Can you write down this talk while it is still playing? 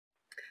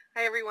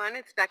Hi everyone,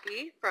 it's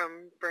Becky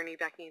from Bernie,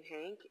 Becky, and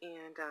Hank,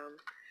 and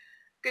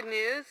good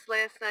news.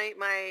 Last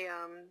night my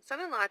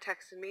son-in-law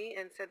texted me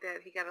and said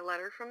that he got a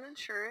letter from the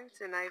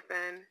insurance and I've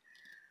been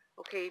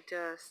okay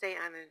to stay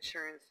on the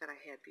insurance that I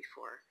had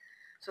before.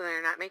 So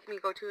they're not making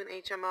me go to an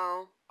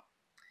HMO,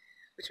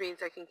 which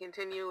means I can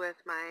continue with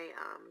my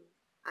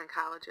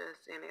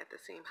oncologist and at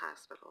the same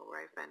hospital where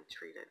I've been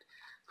treated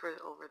for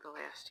over the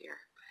last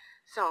year.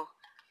 So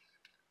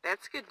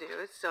that's good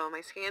news. So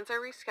my scans are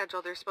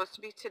rescheduled. They're supposed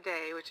to be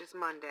today, which is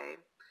Monday,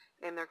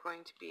 and they're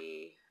going to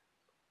be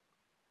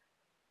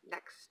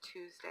next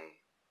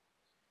Tuesday,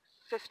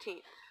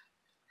 15th.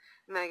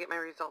 And then I get my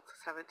results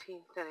the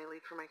 17th, then I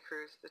leave for my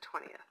cruise the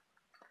 20th.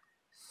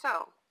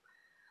 So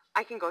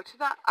I can go to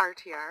the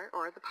RTR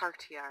or the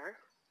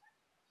PARTR,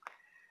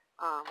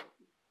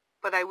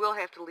 but I will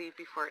have to leave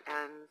before it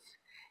ends,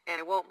 and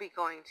I won't be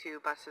going to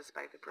Buses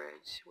by the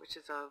Bridge, which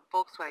is a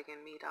Volkswagen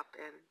meetup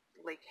in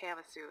Lake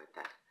Havasu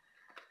at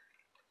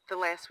the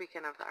last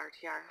weekend of the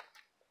RTR,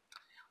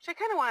 which I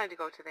kind of wanted to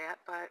go to that,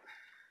 but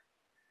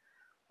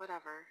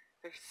whatever.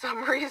 There's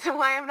some reason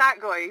why I'm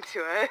not going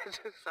to it,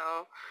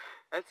 so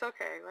that's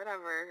okay,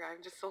 whatever.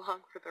 I'm just along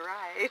for the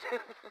ride.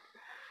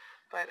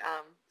 But,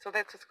 so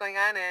that's what's going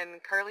on,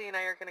 and Carly and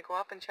I are going to go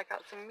up and check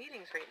out some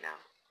meetings right now.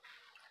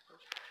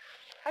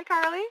 Hi,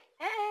 Carly.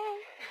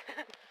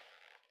 Hey!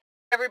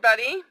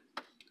 Everybody,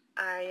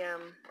 I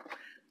am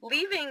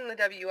leaving the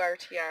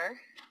WRTR.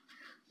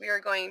 We are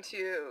going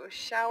to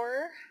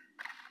shower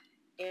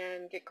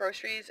and get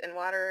groceries and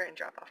water and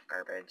drop off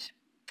garbage.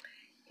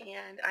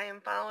 And I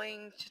am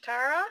following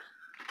Chitara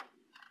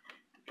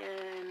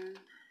and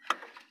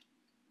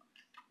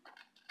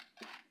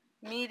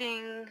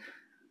meeting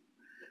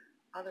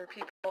other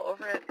people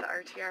over at the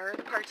RTR,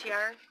 the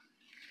PARTR.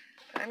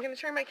 I'm going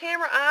to turn my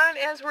camera on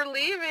as we're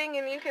leaving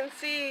and you can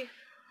see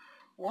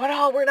what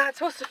all we're not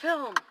supposed to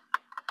film.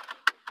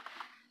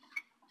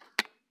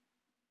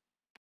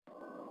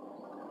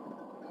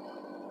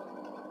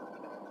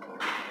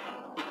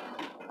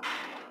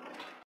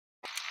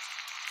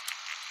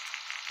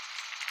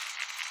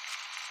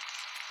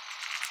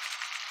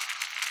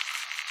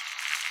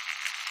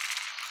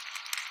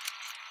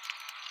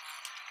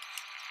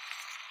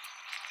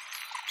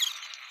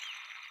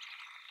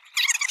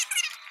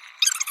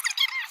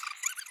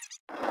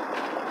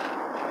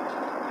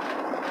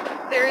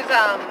 There's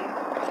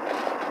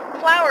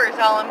flowers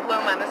all in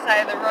bloom on the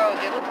side of the road.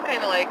 They look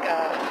kind of like,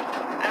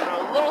 I don't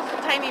know, little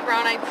tiny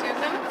brown-eyed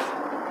Susans.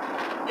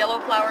 Yellow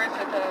flowers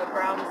with a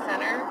brown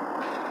center.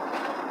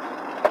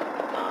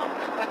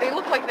 But they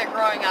look like they're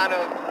growing out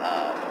of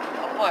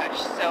a bush,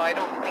 so I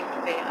don't think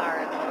they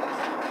are those.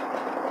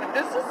 But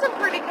this is some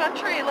pretty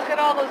country. Look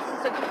at all those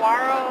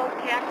saguaro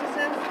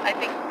cactuses. I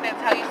think that's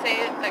how you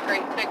say it, the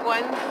great big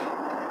ones.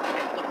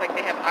 They look like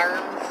they have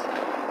arms.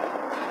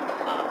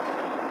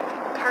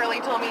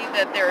 Carly told me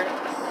that they're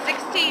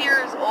 60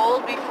 years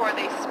old before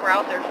they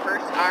sprout their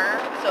first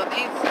arm, so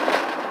these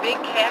big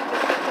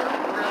cactuses are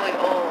really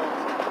old.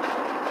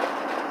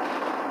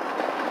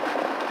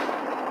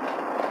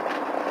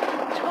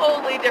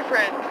 Totally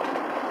different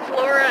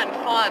flora and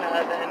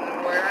fauna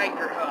than where I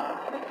grew up.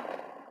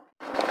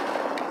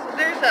 So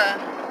there's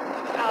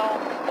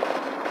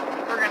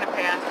we're going to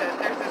pass it.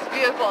 There's this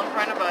vehicle in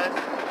front of us.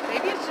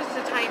 Maybe it's just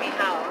a tiny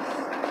house.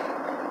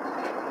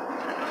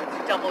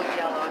 Double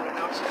yellow. I don't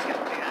know if she's going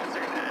to pass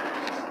or not.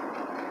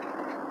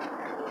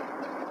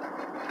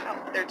 Oh,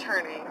 they're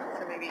turning,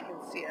 so maybe you can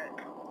see it.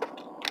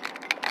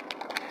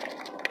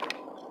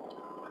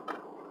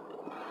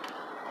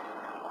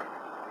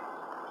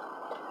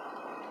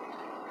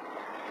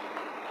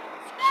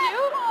 It's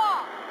cute.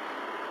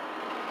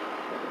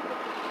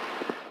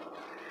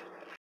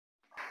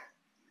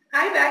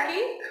 Hi,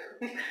 Becky.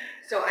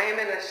 So I am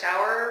in the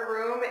shower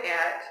room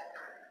at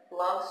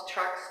Love's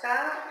Truck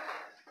Stop.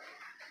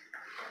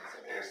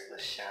 There's the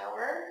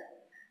shower,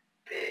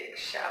 big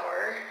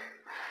shower.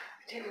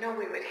 I didn't know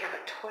we would have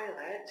a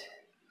toilet.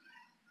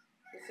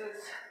 This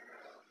is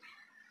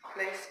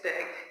nice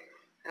big.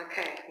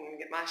 Okay, I'm gonna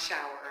get my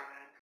shower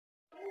on.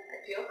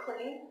 I feel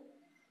clean.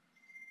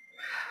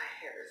 My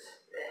hair's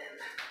thin.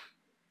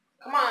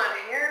 Come on,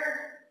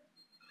 hair.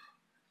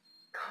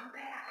 Come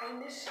back, I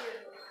miss you.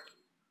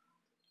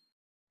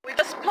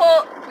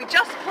 We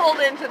just pulled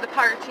into the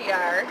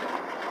PARTR,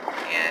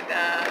 and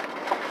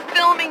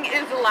filming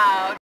is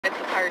allowed at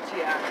the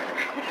PARTR.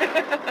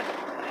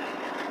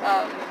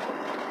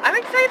 I'm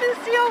excited to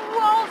see who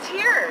all's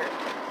here.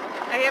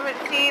 I haven't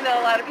seen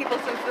a lot of people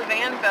since the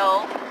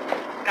Vanlife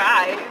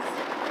guys,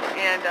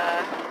 and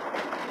I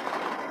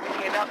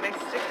hand out my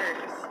stickers.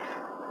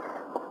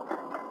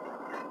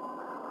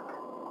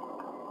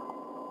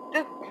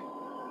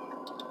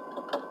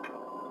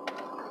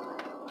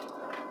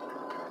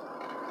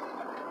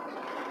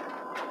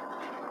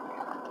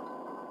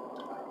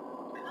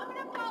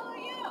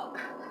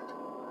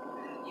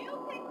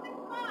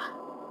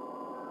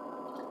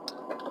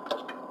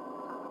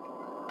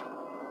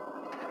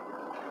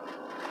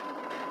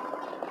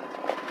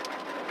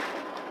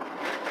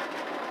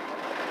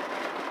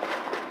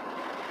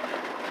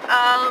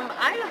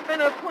 I have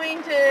been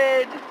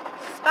appointed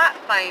spot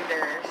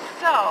finder,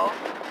 so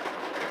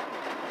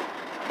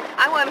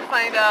I want to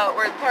find out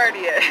where the party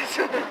is,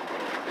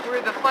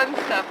 where the fun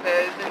stuff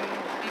is, and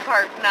be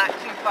parked not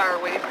too far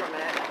away from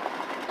it,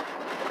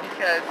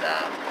 because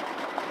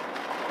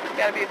we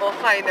got to be able to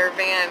find our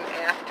van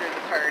after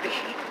the party.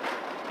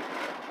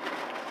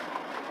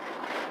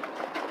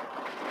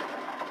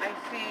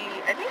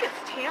 I think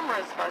it's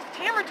Tamara's bus.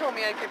 Tamara told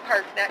me I could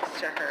park next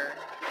to her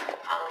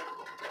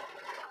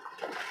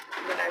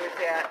when I was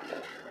at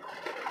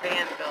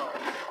Vanville.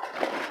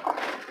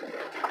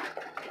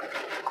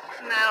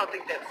 No, I don't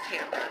think that's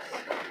Tamara's.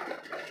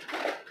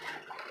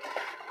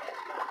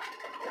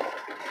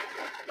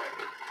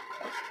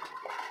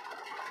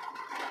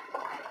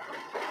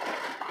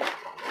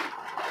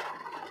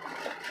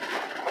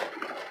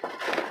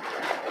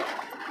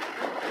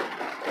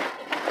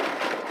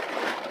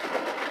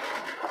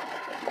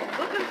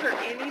 Looking for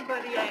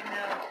anybody I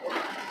know.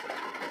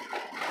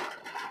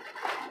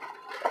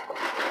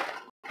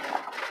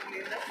 I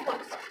mean, this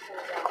looks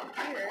cool down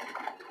here.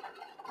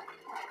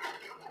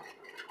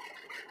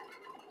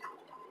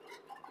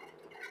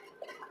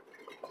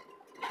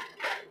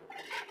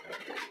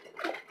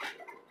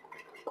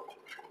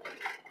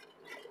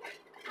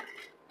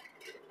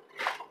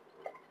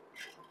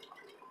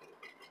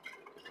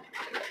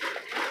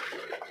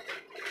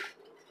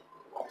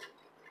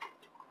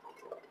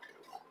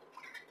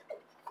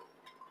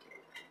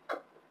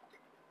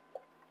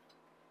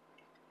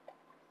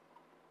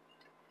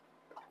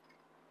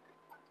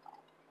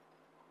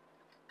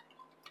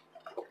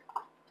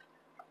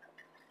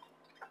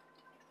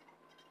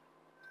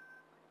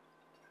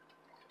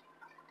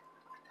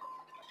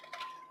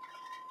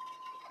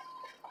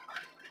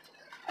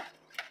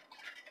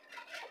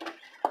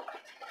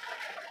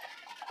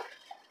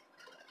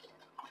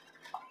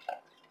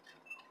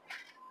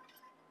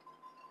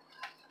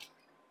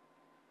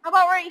 How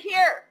about right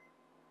here?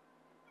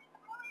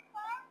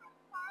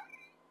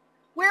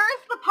 Where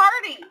is the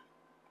party?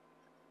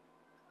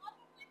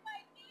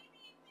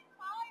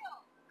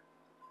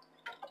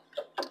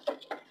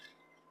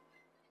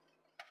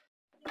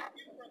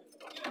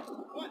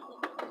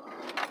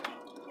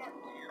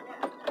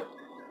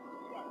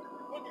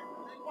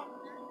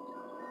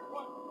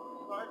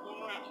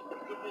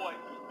 Good boy.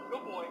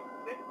 Good boy.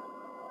 Sit.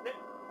 Sit.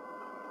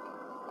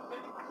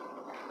 Sit.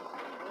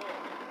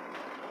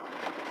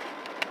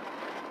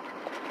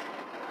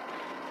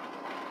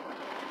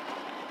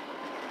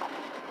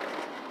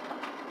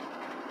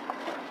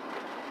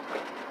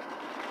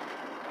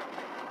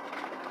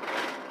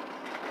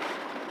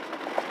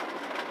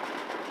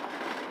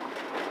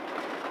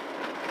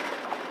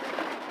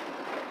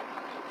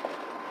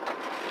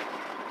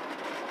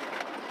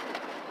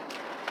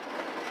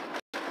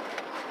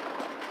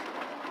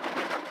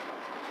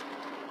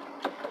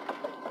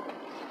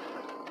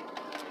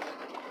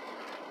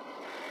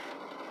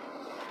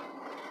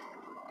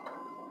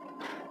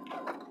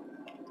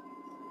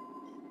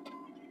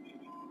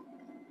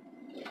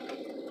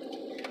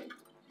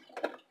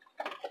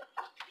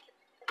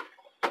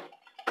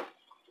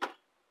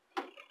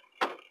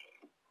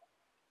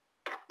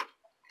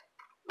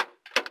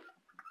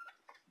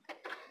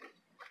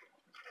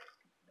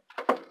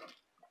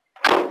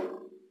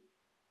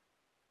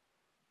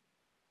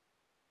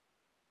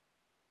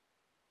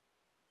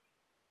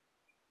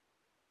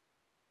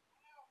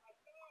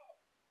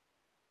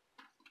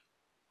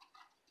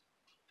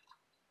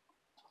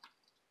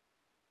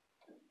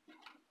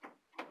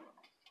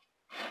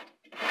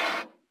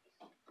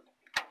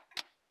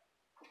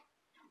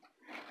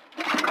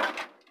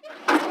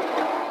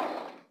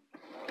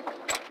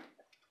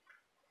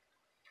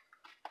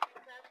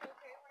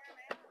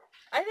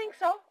 I think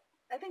so.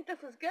 I think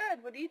this is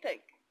good. What do you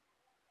think?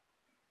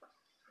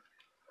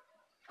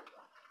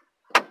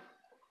 I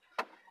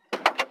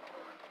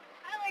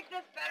like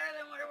this better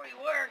than where we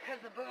were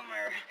because of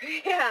Boomer.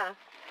 Yeah,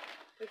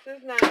 this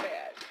is not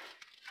bad.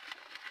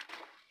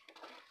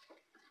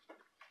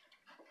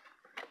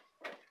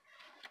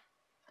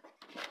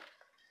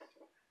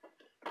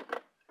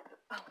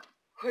 Oh,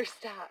 we're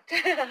stopped.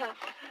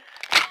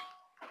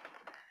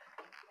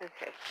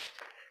 Okay,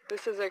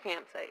 this is our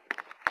campsite.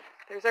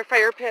 There's our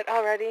fire pit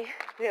already.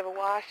 We have a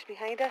wash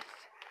behind us.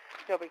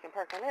 Nobody can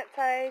park on that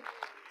side.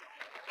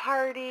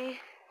 Party.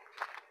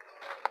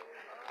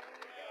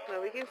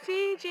 Well, we can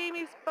see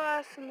Jamie's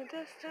bus in the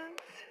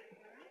distance.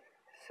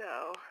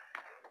 So,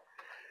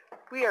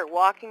 we are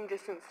walking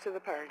distance to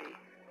the party.